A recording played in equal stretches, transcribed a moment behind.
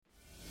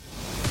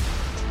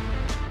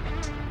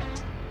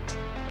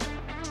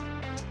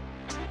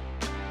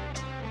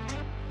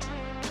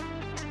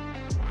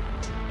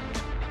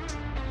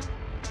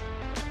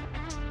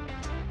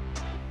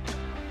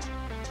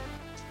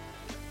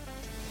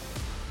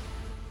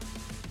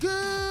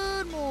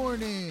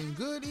morning,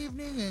 good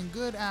evening, and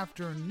good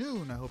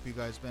afternoon. I hope you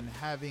guys been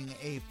having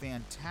a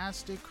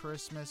fantastic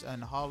Christmas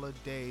and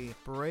holiday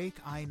break.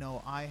 I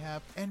know I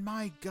have, and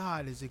my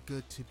God, is it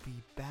good to be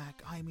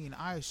back. I mean,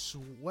 I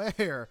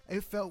swear,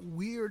 it felt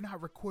weird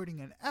not recording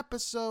an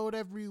episode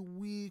every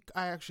week.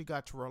 I actually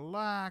got to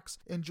relax,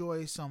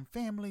 enjoy some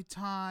family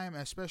time,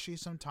 especially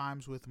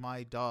sometimes with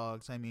my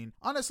dogs. I mean,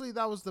 honestly,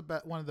 that was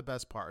one of the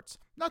best parts.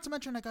 Not to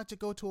mention I got to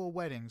go to a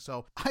wedding,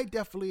 so I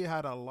definitely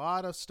had a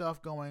lot of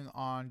stuff going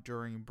on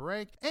during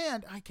break,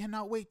 and I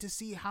cannot wait to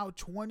see how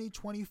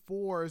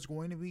 2024 is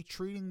going to be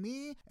treating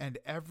me and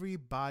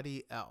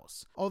everybody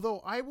else.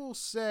 Although I will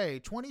say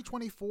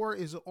 2024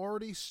 is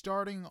already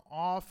starting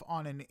off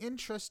on an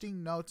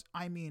interesting note.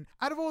 I mean,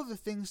 out of all the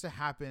things that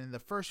happened in the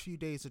first few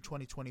days of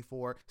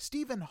 2024,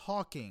 Stephen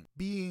Hawking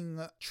being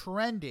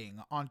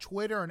trending on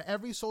Twitter and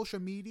every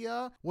social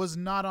media was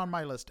not on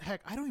my list.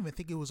 Heck, I don't even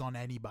think it was on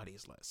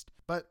anybody's list.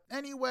 But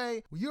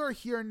anyway, you're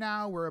here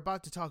now. We're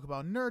about to talk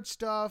about nerd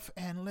stuff,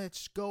 and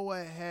let's go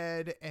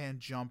ahead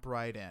and jump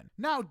right in.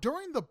 Now,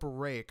 during the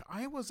break,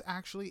 I was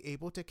actually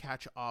able to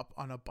catch up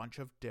on a bunch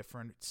of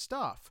different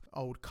stuff.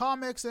 Old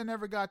comics I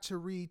never got to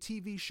read,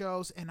 TV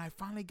shows, and I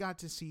finally got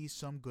to see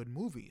some good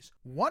movies.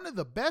 One of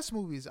the best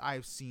movies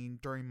I've seen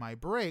during my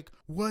break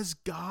was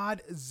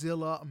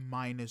Godzilla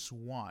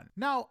 -1.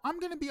 Now, I'm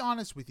going to be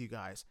honest with you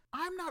guys.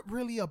 I'm not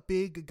really a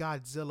big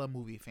Godzilla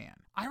movie fan.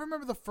 I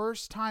remember the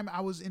first time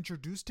I was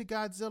introduced to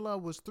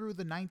Godzilla was through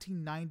the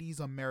 1990s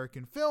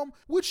American film,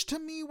 which to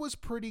me was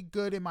pretty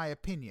good in my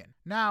opinion.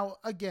 Now,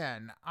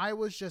 again, I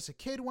was just a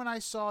kid when I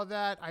saw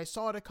that. I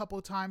saw it a couple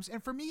of times,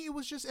 and for me, it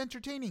was just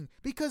entertaining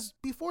because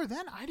before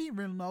then, I didn't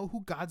really know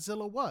who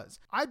Godzilla was.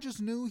 I just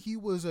knew he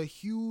was a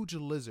huge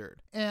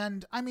lizard.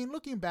 And I mean,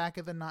 looking back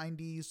at the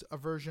 90s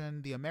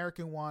version, the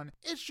American one,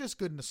 it's just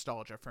good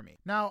nostalgia for me.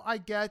 Now, I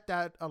get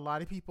that a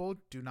lot of people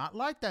do not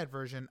like that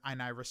version,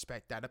 and I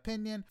respect that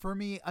opinion. For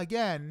me,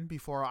 again,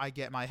 before I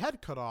get my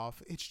head cut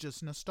off, it's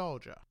just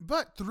nostalgia.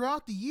 But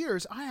throughout the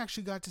years, I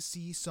actually got to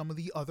see some of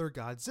the other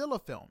Godzilla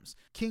films.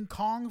 King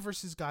Kong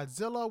vs.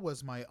 Godzilla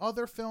was my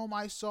other film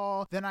I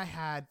saw. Then I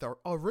had the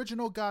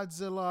original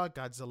Godzilla,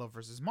 Godzilla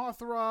vs.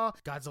 Mothra,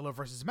 Godzilla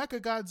vs.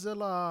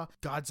 Mechagodzilla,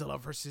 Godzilla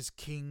vs.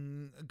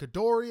 King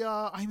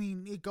Ghidorah. I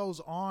mean, it goes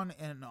on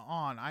and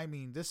on. I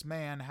mean, this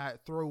man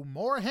had thrown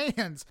more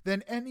hands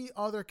than any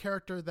other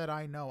character that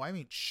I know. I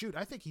mean, shoot,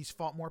 I think he's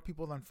fought more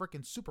people than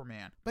freaking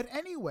Superman. But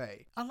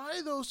anyway, a lot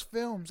of those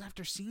films,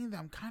 after seeing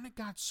them, kind of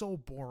got so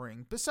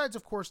boring. Besides,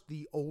 of course,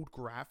 the old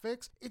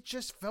graphics, it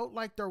just felt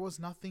like there was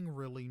nothing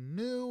really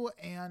new,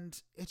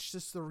 and it's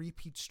just the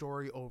repeat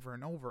story over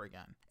and over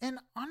again. And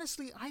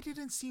honestly, I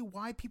didn't see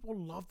why people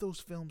love those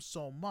films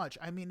so much.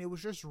 I mean, it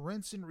was just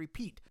rinse and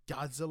repeat.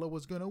 Godzilla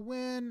was gonna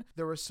win,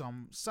 there was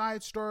some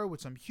side story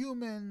with some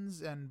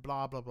humans, and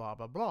blah, blah, blah,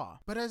 blah, blah.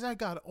 But as I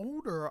got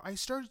older, I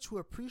started to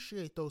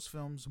appreciate those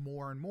films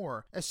more and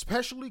more,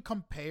 especially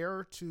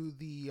compared to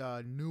the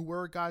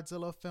newer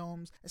Godzilla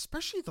films,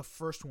 especially the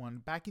first one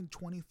back in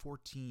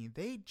 2014.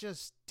 They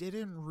just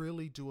didn't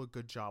really do a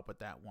good job with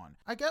that one.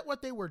 I get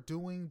what they were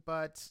doing,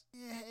 but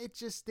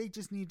they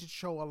just need to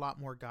show a lot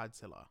more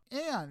Godzilla.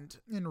 And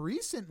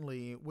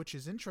recently, which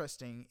is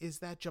interesting, is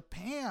that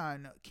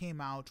Japan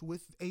came out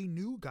with a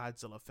new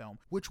Godzilla film,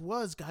 which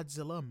was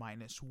Godzilla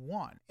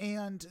 -1.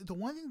 And the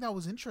one thing that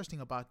was interesting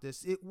about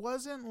this, it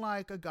wasn't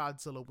like a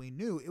Godzilla we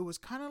knew. It was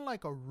kind of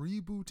like a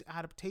reboot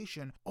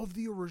adaptation of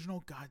the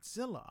original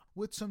Godzilla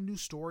with some new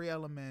story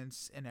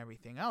elements and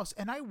everything else.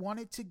 And I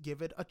wanted to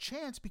give it a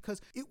chance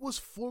because it was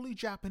fully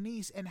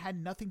Japanese and had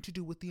nothing to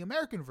do with the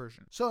American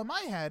version. So in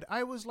my head,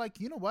 I was like,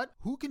 you know what?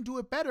 Who can do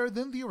it better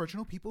than the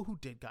original people who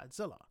did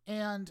Godzilla?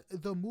 And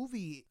the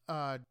movie,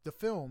 the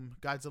film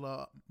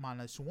Godzilla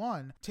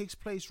 -1 takes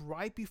place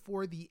right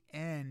before the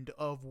end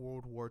of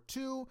World War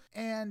II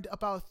and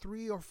about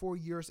 3 or 4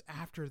 years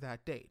after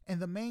that date.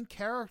 And the main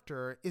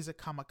character is a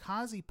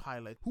kamikaze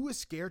pilot who is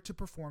scared to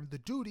perform the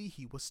duty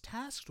he was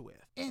tasked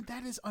with. And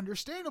that is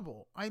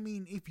understandable. I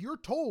mean, if you're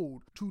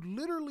told to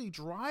literally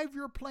drive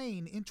your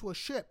plane into a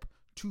ship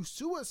to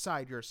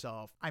suicide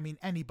yourself, I mean,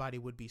 anybody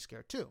would be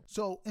scared too.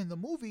 So in the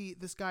movie,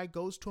 this guy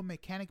goes to a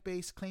mechanic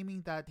base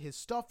claiming that his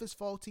stuff is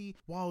faulty.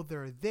 While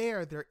they're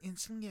there, they're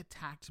instantly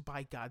attacked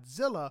by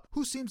Godzilla,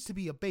 who seems to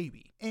be a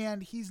baby,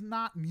 and he's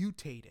not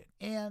mutated.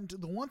 And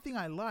the one thing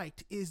I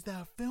liked is that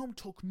the film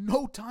took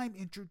no time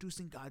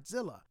introducing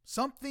Godzilla,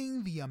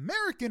 something the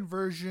American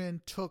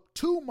version took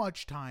too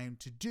much time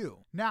to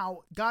do.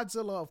 Now,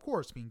 Godzilla, of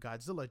course, being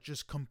Godzilla,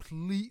 just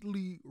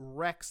completely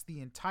wrecks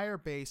the entire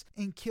base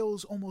and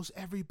kills almost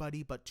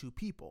everybody but 2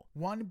 people.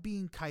 One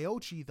being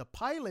Kyoichi, the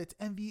pilot,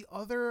 and the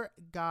other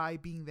guy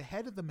being the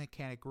head of the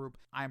mechanic group.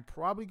 I'm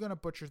probably going to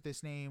butcher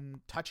this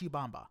name,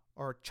 Tachibamba,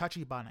 or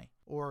Chachibane,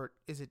 or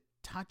is it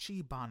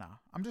Tachibana.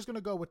 I'm just going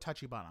to go with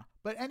Tachibana.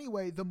 But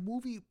anyway, the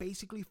movie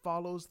basically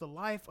follows the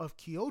life of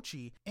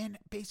Kyoichi and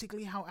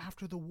basically how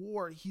after the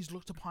war he's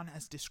looked upon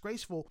as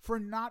disgraceful for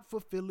not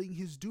fulfilling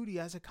his duty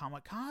as a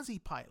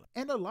kamikaze pilot.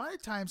 And a lot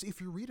of times,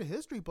 if you read a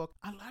history book,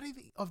 a lot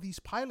of these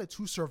pilots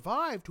who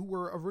survived, who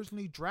were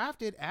originally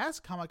drafted as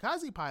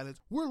kamikaze pilots,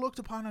 were looked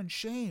upon on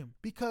shame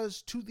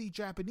because to the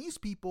Japanese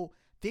people,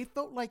 they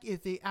felt like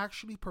if they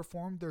actually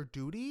performed their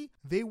duty,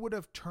 they would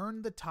have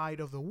turned the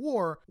tide of the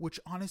war, which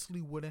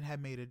honestly wouldn't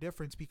have made a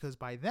difference because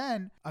by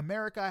then,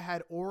 America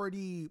had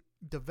already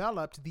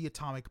developed the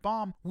atomic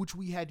bomb, which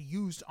we had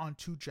used on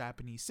 2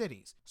 Japanese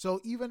cities. So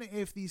even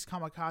if these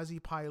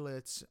kamikaze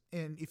pilots,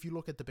 and if you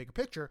look at the bigger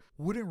picture,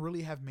 wouldn't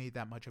really have made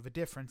that much of a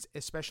difference,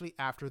 especially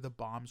after the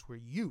bombs were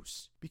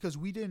used, because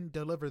we didn't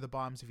deliver the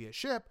bombs via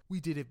ship, we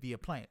did it via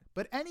plane.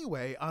 But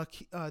anyway,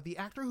 the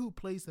actor who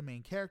plays the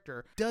main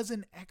character does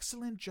an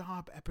excellent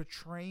job at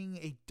portraying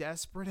a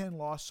desperate and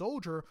lost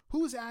soldier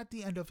who's at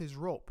the end of his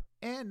rope.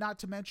 And not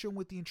to mention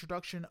with the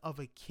introduction of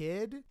a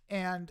kid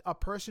and a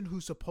person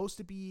who's supposed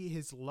to be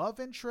his love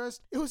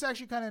interest, it was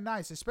actually kind of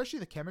nice, especially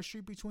the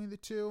chemistry between the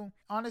two.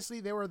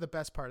 Honestly, they were the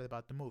best part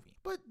about the movie.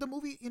 But the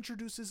movie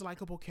introduces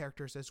likable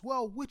characters as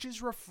well, which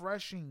is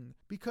refreshing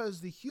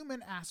because the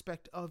human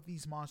aspect of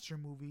these monster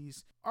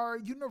movies are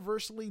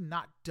universally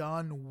not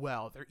done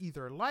well. They're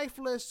either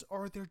lifeless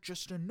or they're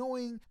just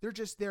annoying. They're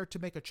just there to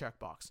make a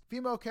checkbox.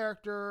 Female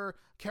character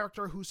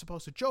who's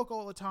supposed to joke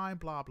all the time,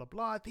 blah, blah,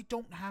 blah. They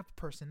don't have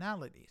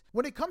personalities.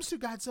 When it comes to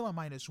Godzilla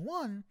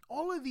 -1,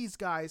 all of these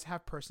guys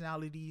have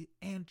personality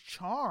and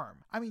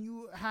charm. I mean,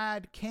 you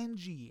had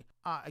Kenji,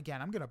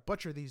 again, I'm going to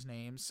butcher these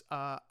names,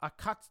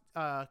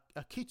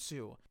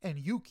 Akitsu and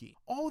Yuki.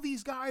 All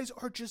these guys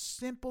are just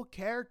simple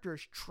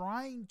characters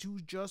trying to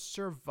just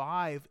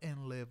survive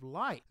and live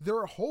life.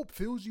 Their hope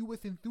fills you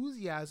with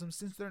enthusiasm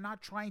since they're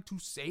not trying to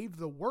save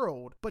the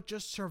world, but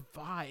just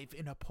survive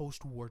in a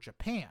post-war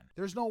Japan.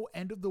 There's no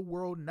end of the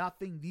world,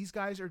 nothing. These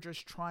guys are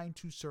just trying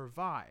to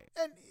survive.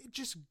 And it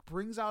just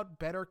brings out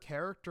better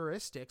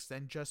characteristics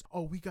than just,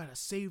 oh, we gotta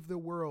save the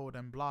world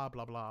and blah,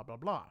 blah, blah, blah,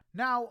 blah.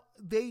 Now,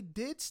 they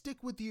did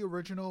stick with the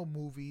original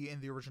movie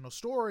and the original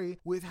story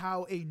with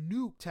how a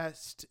nuke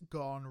test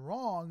gone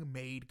wrong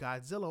made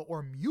Godzilla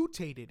or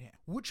mutated him,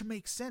 which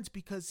makes sense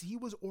because he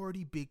was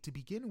already big to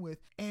begin with,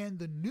 and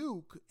the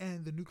nuke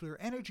and the nuclear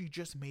energy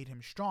just made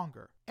him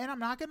stronger. And I'm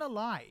not gonna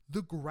lie,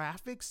 the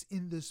graphics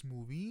in this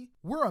movie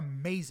were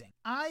amazing.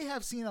 I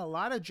have seen a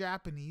lot of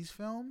Japanese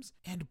films,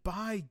 and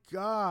by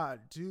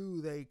God,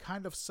 do they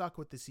kind of suck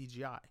with the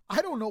CGI.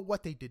 I don't know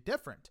what they did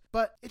different,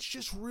 but it's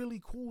just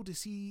really cool to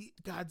see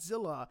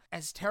Godzilla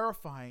as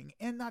terrifying,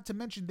 and not to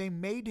mention they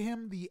made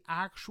him the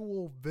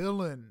actual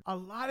villain. A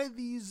lot of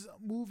these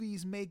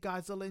movies make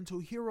Godzilla into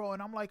a hero,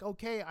 and I'm like,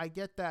 okay, I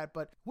get that,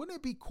 but wouldn't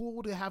it be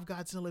cool to have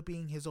Godzilla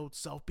being his old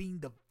self, being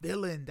the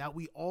villain that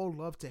we all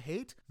love to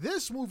hate?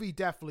 This movie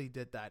definitely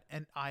did that,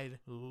 and I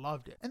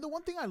loved it. And the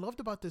one thing I loved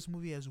about this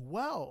movie as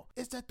well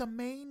is that the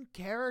main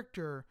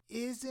character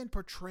isn't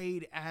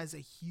portrayed as a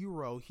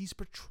hero. He's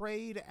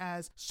portrayed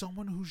as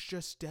someone who's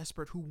just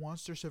desperate, who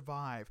wants to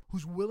survive,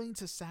 who's willing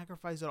to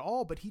sacrifice it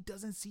all, but he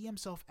doesn't see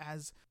himself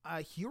as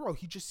a hero.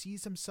 He just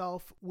sees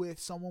himself with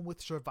someone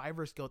with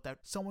survivor's guilt, that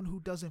someone who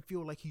doesn't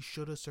feel like he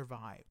should have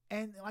survived.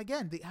 And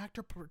again, the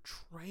actor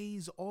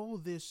portrays all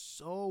this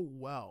so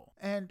well.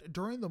 And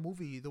during the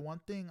movie, the one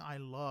thing I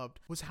loved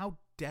was how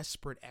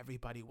desperate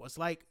everybody was.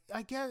 Like,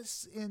 I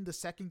guess in the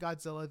second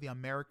Godzilla, the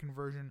American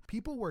version,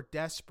 people were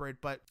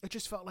desperate, but it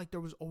just felt like there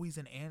was always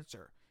an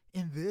answer.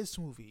 In this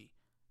movie,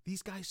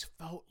 these guys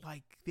felt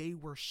like they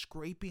were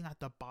scraping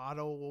at the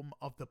bottom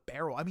of the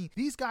barrel. I mean,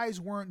 these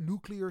guys weren't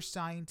nuclear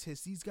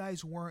scientists. These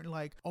guys weren't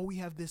like, oh, we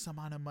have this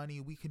amount of money,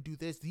 we can do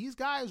this. These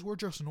guys were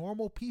just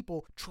normal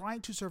people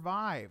trying to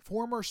survive.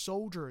 Former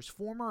soldiers,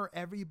 former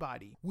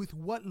everybody, with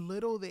what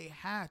little they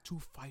had to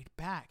fight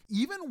back.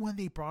 Even when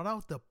they brought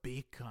out the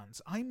big guns,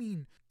 I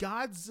mean,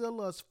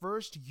 Godzilla's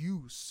first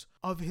use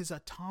of his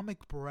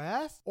atomic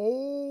breath,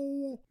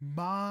 oh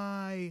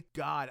my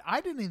God. I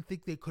didn't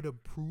think they could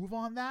improve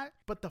on that,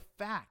 but the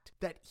fact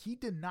that he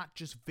did not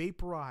just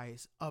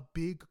vaporize a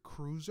big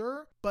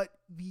cruiser, but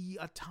the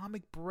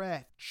atomic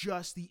breath,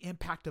 just the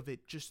impact of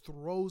it just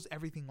throws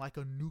everything like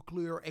a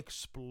nuclear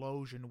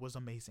explosion was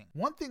amazing.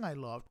 One thing I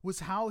loved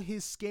was how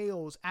his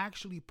scales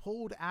actually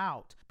pulled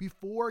out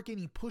before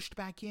getting pushed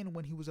back in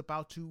when he was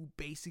about to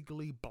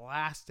basically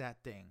blast that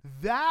thing.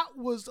 That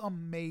was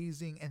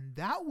amazing, and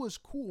that was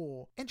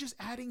cool, and just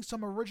adding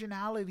some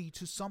originality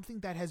to something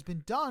that has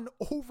been done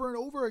over and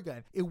over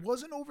again. It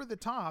wasn't over the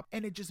top,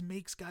 and it just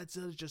makes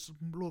Godzilla just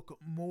look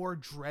more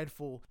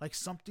dreadful, like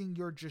something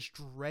you're just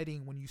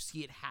dreading when you see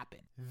see it happen.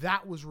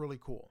 That was really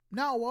cool.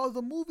 Now, while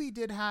the movie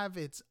did have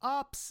its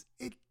ups,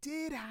 it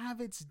did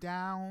have its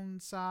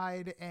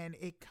downside, and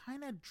it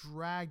kind of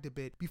dragged a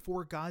bit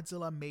before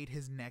Godzilla made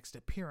his next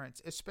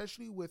appearance,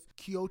 especially with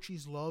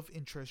Kyochi's love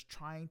interest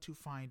trying to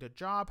find a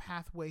job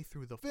halfway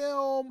through the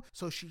film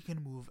so she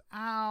can move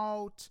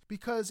out.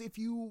 Because if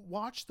you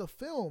watch the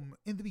film,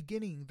 in the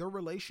beginning, their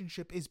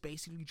relationship is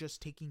basically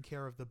just taking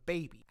care of the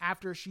baby.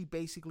 After she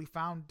basically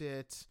found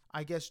it,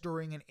 I guess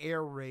during an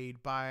air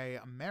raid by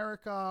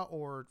America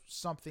or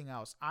something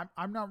else.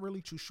 I'm not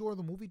really too sure.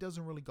 The movie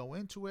doesn't really go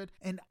into it,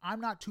 and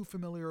I'm not too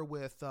familiar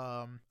with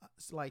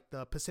like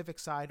the Pacific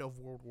side of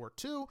World War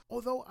II,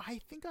 although I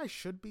think I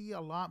should be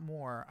a lot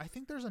more. I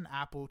think there's an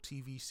Apple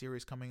TV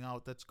series coming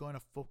out that's going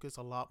to focus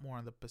a lot more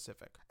on the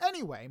Pacific.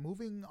 Anyway,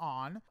 moving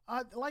on.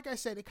 Like I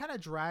said, it kind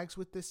of drags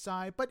with this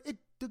side, but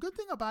the good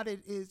thing about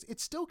it is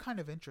it's still kind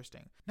of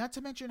interesting. Not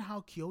to mention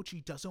how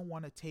Kyochi doesn't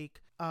want to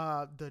take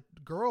the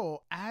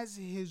girl as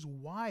his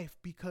wife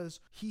because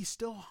he's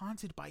still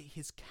haunted by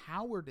his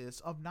cowardice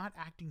of not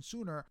acting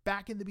sooner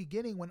back in the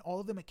beginning when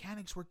all the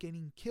mechanics were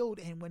getting killed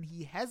and when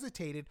he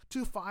hesitated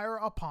to fire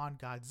upon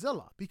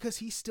Godzilla, because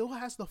he still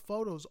has the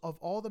photos of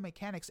all the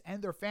mechanics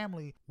and their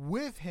family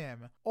with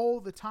him all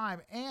the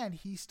time, and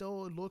he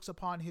still looks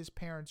upon his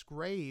parents'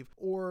 grave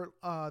or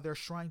their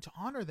shrine to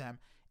honor them,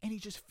 and he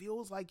just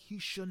feels like he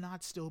should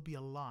not still be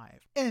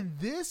alive. And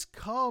this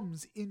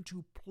comes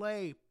into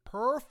play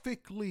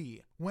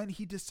perfectly when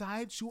he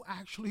decides to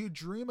actually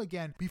dream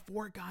again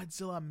before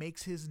Godzilla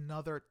makes his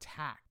another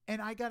attack.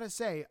 And I gotta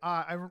say,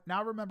 I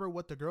now remember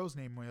what the girl's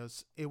name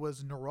was. It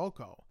was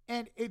Noroko.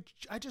 And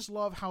I just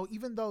love how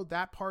even though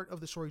that part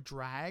of the story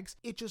drags,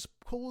 it just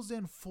pulls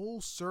in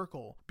full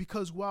circle.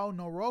 Because while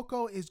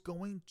Noroko is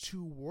going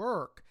to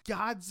work,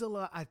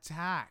 Godzilla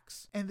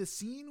attacks. And the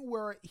scene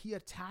where he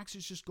attacks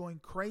is just going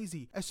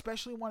crazy.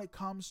 Especially when it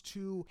comes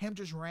to him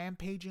just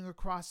rampaging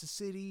across the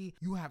city.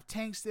 You have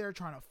tanks there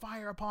trying to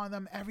fire upon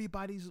them.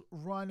 Everybody's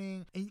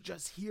running. And you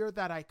just hear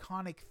that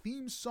iconic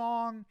theme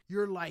song.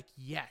 You're like,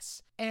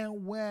 yes.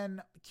 And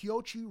when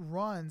Kyochi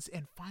runs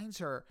and finds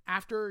her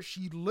after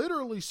she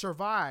literally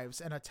survives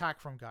an attack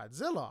from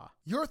Godzilla,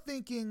 you're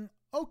thinking,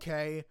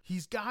 okay,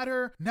 he's got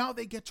her. Now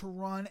they get to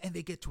run and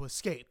they get to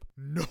escape.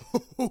 No.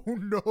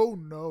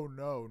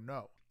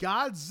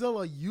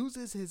 Godzilla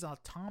uses his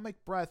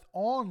atomic breath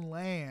on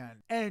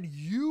land, and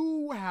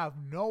you have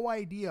no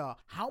idea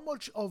how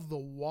much of the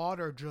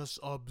water just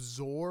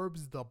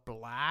absorbs the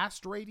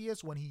blast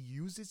radius when he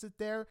uses it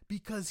there,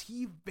 because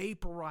he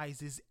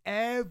vaporizes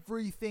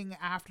everything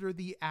after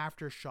the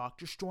aftershock,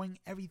 destroying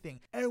everything.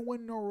 And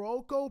when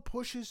Noroko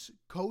pushes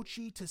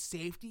Kochi to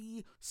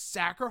safety,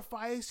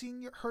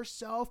 sacrificing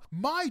herself,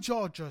 my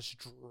jaw just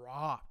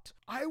dropped.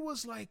 I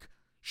was like,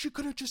 she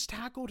could have just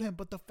tackled him,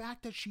 but the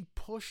fact that she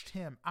pushed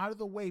him out of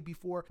the way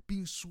before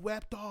being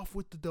swept off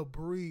with the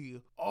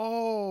debris.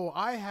 Oh,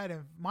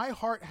 my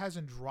heart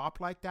hasn't dropped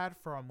like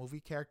that for a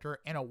movie character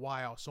in a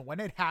while. So when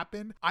it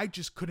happened, I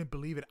just couldn't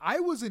believe it. I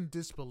was in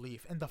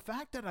disbelief. And the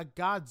fact that a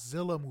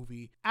Godzilla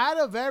movie, out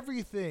of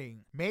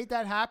everything, made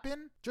that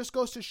happen just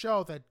goes to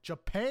show that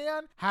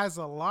Japan has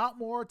a lot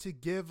more to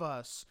give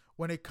us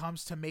when it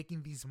comes to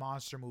making these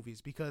monster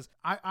movies, because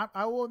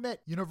I will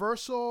admit,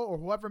 Universal or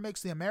whoever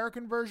makes the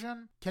American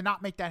version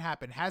cannot make that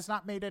happen, has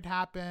not made it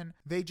happen.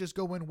 They just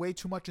go in way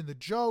too much in the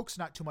jokes,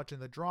 not too much in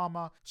the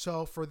drama.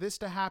 So for this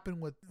to happen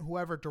with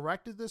whoever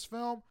directed this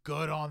film,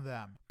 good on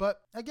them.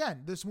 But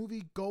again, this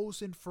movie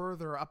goes in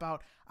further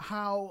about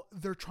how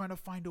they're trying to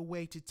find a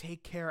way to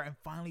take care and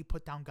finally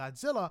put down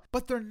Godzilla,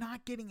 but they're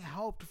not getting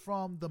help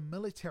from the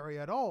military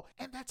at all.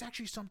 And that's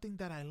actually something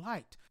that I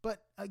liked.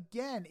 But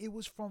again, it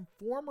was from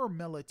former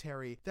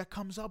military that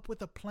comes up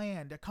with a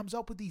plan, that comes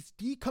up with these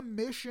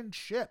decommissioned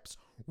ships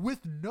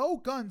with no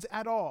guns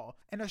at all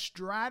and a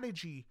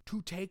strategy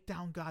to take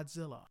down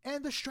Godzilla.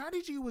 And the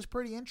strategy was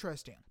pretty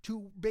interesting,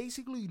 to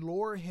basically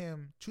lure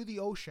him to the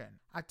ocean,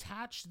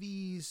 attach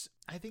these,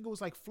 I think it was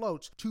like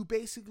floats, to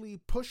basically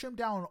push him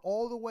down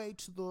all the way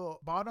to the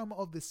bottom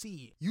of the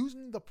sea,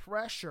 using the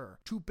pressure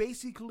to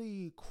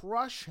basically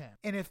crush him.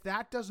 And if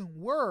that doesn't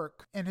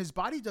work and his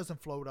body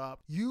doesn't float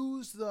up,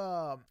 use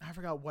the, I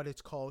forgot what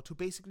it's called, to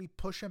basically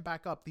push him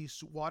back up,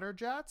 these water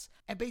jets,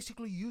 and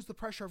basically use the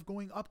pressure of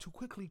going up too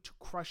quickly to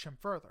crush him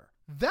further.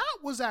 That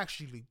was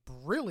actually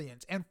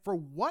brilliant. And for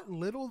what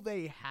little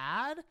they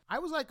had, I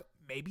was like,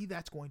 maybe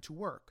that's going to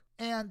work.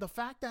 And the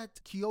fact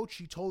that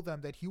Kyochi told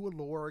them that he would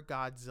lure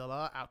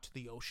Godzilla out to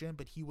the ocean,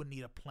 but he would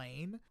need a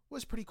plane,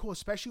 was pretty cool,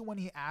 especially when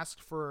he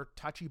asked for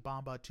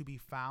Tachibamba to be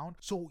found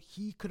so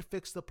he could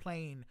fix the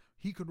plane.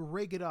 He could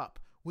rig it up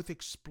with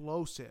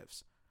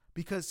explosives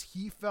because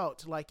he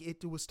felt like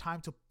it was time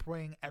to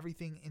bring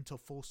everything into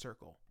full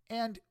circle.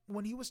 And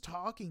when he was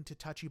talking to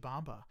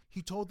Tachibana,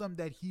 he told them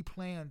that he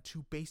planned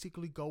to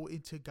basically go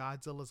into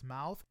Godzilla's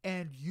mouth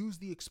and use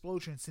the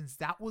explosion, since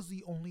that was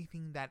the only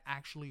thing that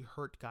actually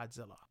hurt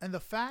Godzilla. And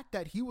the fact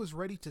that he was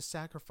ready to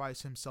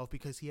sacrifice himself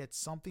because he had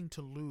something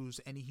to lose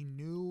and he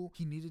knew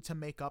he needed to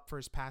make up for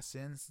his past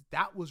sins,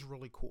 that was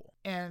really cool.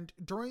 And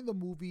during the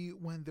movie,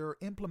 when they're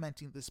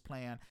implementing this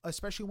plan,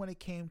 especially when it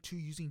came to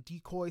using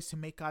decoys to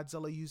make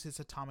Godzilla use his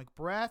atomic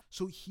breath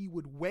so he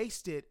would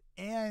waste it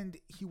and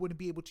he wouldn't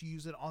be able to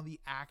use it on the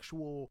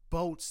actual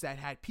boats that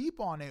had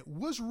people on it,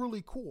 was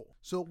really cool.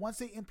 So once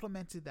they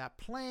implemented that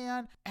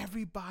plan,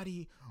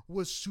 everybody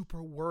was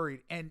super worried,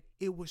 and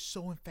it was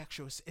so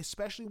infectious,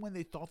 especially when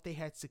they thought they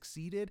had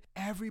succeeded.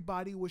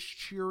 Everybody was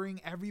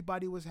cheering,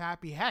 everybody was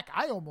happy. Heck,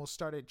 I almost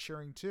started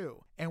cheering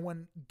too. And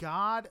when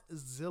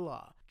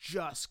Godzilla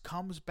just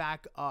comes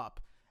back up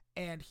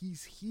and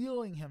he's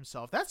healing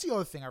himself, that's the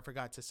other thing I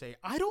forgot to say.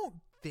 I don't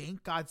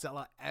think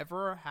Godzilla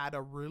ever had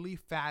a really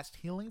fast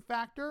healing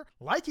factor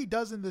like he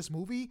does in this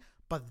movie,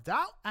 but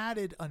that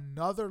added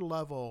another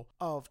level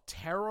of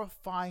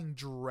terrifying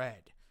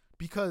dread,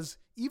 because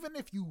even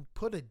if you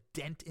put a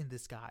dent in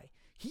this guy,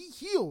 he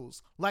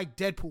heals like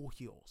Deadpool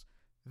heals.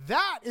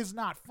 That is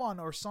not fun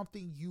or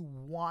something you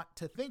want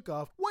to think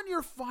of when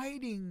you're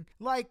fighting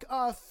like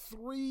a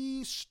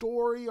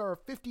 3-story or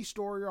a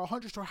 50-story or a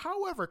 100-story,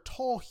 however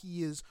tall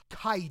he is,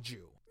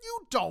 kaiju.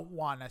 You don't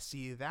want to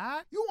see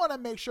that. You want to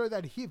make sure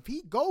that if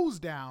he goes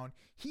down,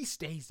 he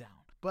stays down.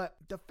 But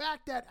the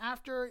fact that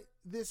after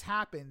this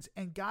happens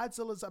and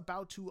Godzilla's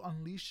about to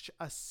unleash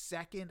a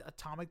second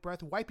atomic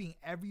breath, wiping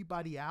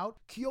everybody out,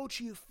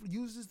 Kyoshi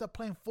uses the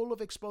plane full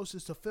of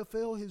explosives to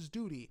fulfill his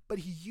duty, but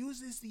he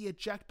uses the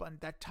eject button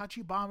that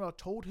Tachibana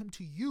told him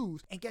to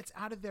use and gets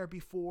out of there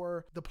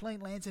before the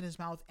plane lands in his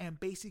mouth and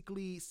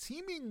basically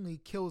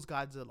seemingly kills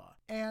Godzilla.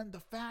 And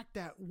the fact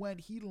that when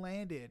he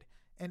landed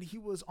and he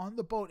was on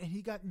the boat and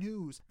he got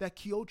news that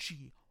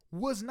Kyoshi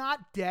was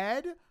not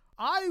dead,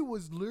 I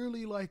was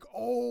literally like,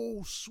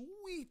 oh,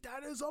 sweet,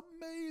 that is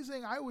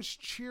amazing. I was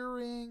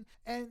cheering,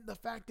 and the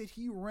fact that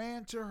he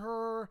ran to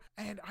her,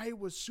 and I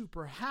was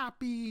super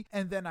happy.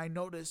 And then I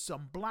noticed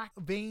some black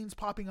veins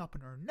popping up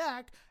in her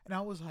neck, and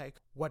I was like,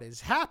 what is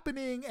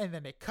happening? And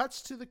then it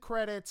cuts to the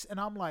credits, and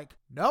I'm like,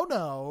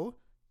 no,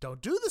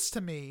 don't do this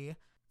to me.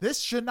 This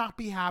should not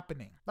be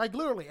happening. Like,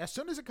 literally, as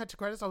soon as it cut to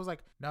credits, I was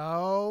like,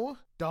 no,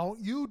 don't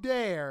you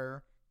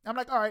dare. I'm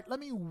like, all right,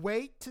 let me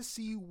wait to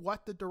see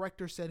what the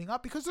director's setting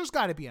up, because there's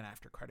got to be an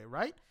after credit,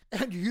 right?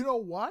 And you know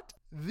what?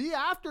 The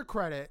after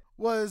credit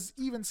was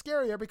even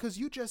scarier, because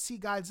you just see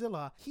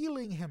Godzilla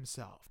healing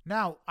himself.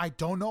 Now, I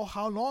don't know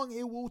how long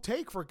it will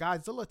take for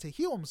Godzilla to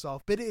heal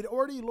himself, but it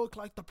already looked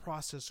like the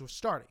process was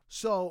starting.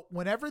 So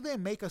whenever they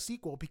make a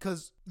sequel,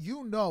 because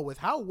you know with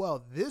how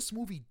well this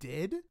movie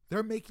did,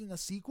 they're making a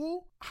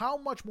sequel, how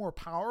much more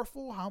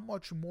powerful, how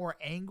much more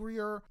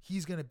angrier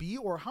he's going to be,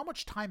 or how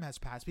much time has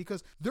passed,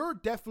 because they're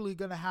definitely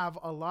going to have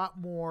a lot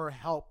more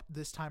help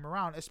this time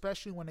around,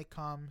 especially when it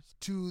comes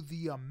to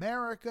the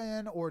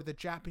American or the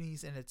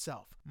Japanese in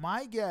itself.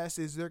 My guess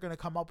is they're going to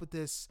come up with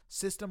this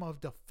system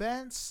of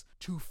defense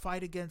to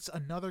fight against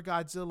another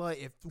Godzilla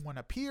if one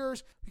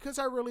appears, because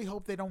I really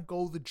hope they don't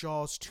go the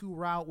Jaws 2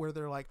 route where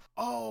they're like,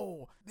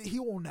 oh, he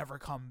will never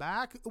come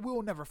back.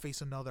 We'll never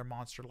face another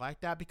monster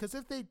like that, because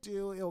if they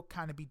do, it'll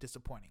kind of be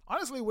disappointing.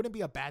 Honestly, it wouldn't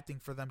be a bad thing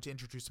for them to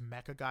introduce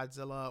Mecha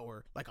Godzilla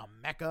or like a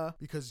mecha,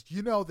 because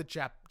you know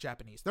the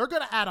Japanese, they're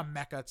going to add a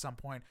mecha at some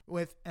point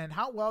and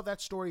how well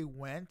that story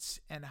went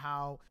and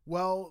how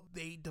well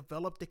they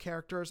developed the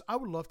characters. I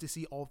would love to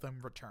see all of them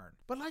return.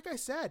 But like I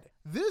said,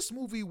 this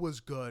movie was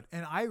good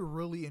and I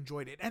really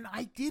enjoyed it, and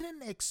I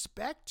didn't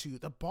expect to.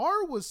 The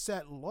bar was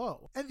set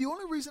low, and the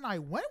only reason I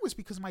went was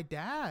because my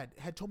dad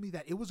had told me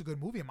that it was a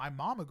good movie and my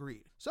mom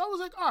agreed. So I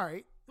was like, all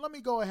right, let me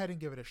go ahead and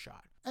give it a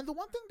shot. And the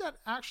one thing that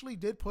actually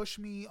did push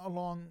me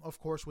along, of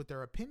course, with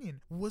their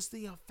opinion was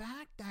the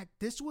fact that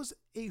this was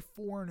a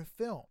foreign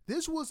film.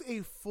 This was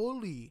a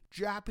fully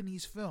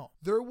Japanese film.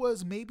 There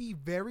was maybe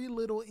very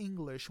little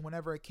English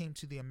whenever it came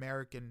to the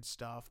American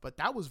stuff, but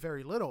that was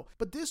very little.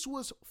 But this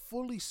was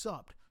fully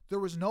subbed. There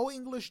was no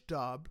English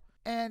dub,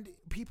 and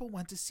people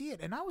went to see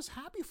it. And I was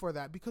happy for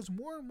that, because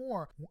more and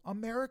more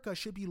America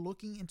should be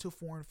looking into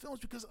foreign films,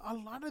 because a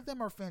lot of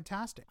them are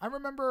fantastic. I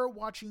remember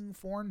watching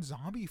foreign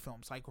zombie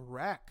films like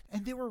Wreck,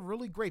 and they were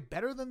really great,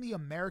 better than the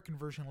American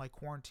version like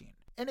Quarantine.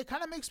 And it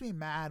kind of makes me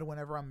mad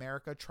whenever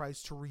America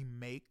tries to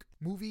remake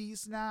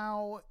movies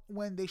now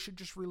when they should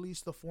just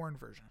release the foreign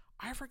version.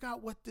 I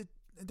forgot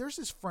there's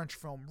this French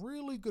film,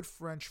 really good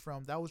French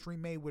film that was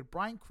remade with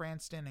Bryan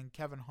Cranston and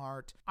Kevin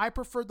Hart. I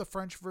preferred the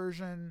French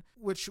version,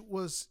 which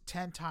was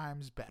 10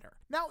 times better.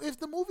 Now, if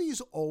the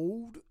movie's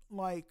old,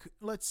 like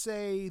let's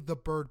say The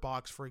Bird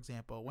Box, for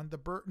example, The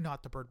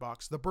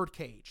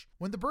Birdcage.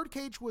 When The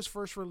Birdcage was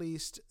first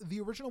released, the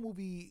original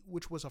movie,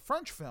 which was a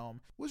French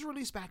film, was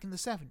released back in the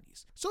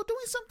 70s. So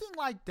doing something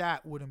like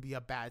that wouldn't be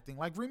a bad thing,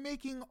 like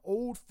remaking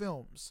old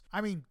films.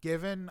 I mean,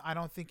 I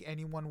don't think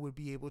anyone would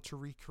be able to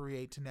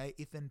recreate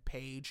Ethan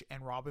Page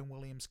and Robin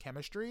Williams'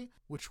 chemistry,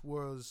 which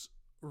was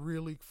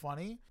really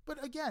funny.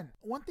 But again,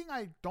 one thing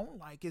I don't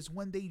like is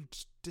when they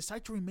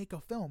decide to remake a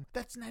film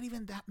that's not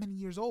even that many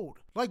years old.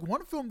 Like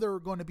one film they're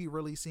going to be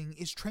releasing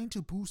is Train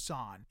to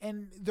Busan,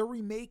 and they're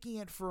remaking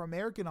it for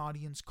American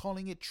audience,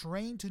 calling it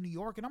Train to New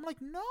York. And I'm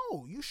like,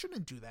 no, you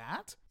shouldn't do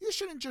that. You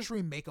shouldn't just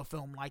remake a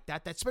film like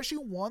that, especially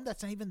one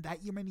that's not even that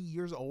many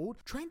years old.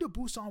 Train to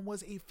Busan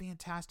was a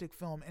fantastic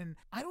film, and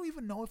I don't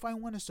even know if I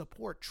want to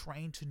support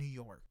Train to New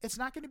York. It's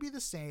not going to be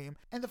the same,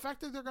 and the fact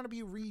that they're going to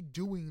be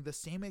redoing the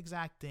same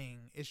exact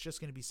thing is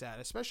just going to be sad,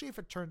 especially if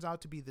it turns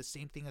out to be the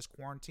same thing as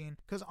Quarantine,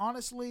 because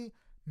honestly,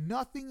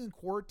 nothing in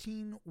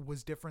Quarantine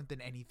was different than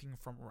anything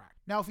from Wreck.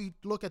 Now, if you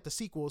look at the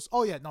sequels,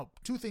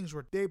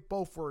 they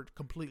both were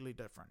completely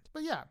different.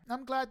 But yeah,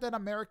 I'm glad that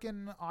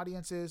American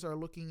audiences are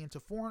looking into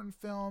foreign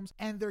films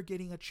and they're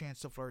getting a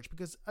chance to flourish,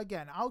 because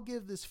again, I'll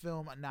give this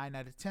film a 9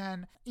 out of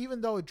 10, even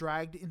though it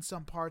dragged in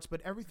some parts,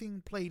 but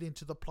everything played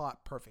into the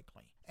plot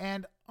perfectly.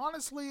 And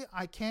honestly,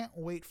 I can't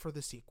wait for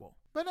the sequel.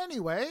 But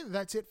anyway,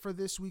 that's it for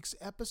this week's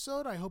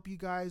episode. I hope you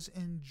guys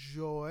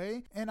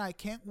enjoy, and I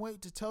can't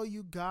wait to tell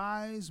you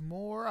guys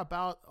more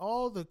about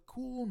all the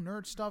cool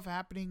nerd stuff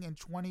happening in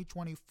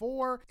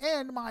 2024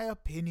 and my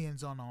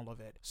opinions on all of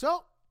it.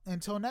 So,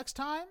 until next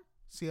time,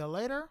 see you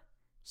later,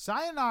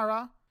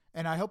 sayonara,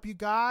 and I hope you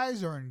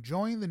guys are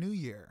enjoying the new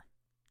year.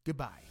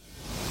 Goodbye.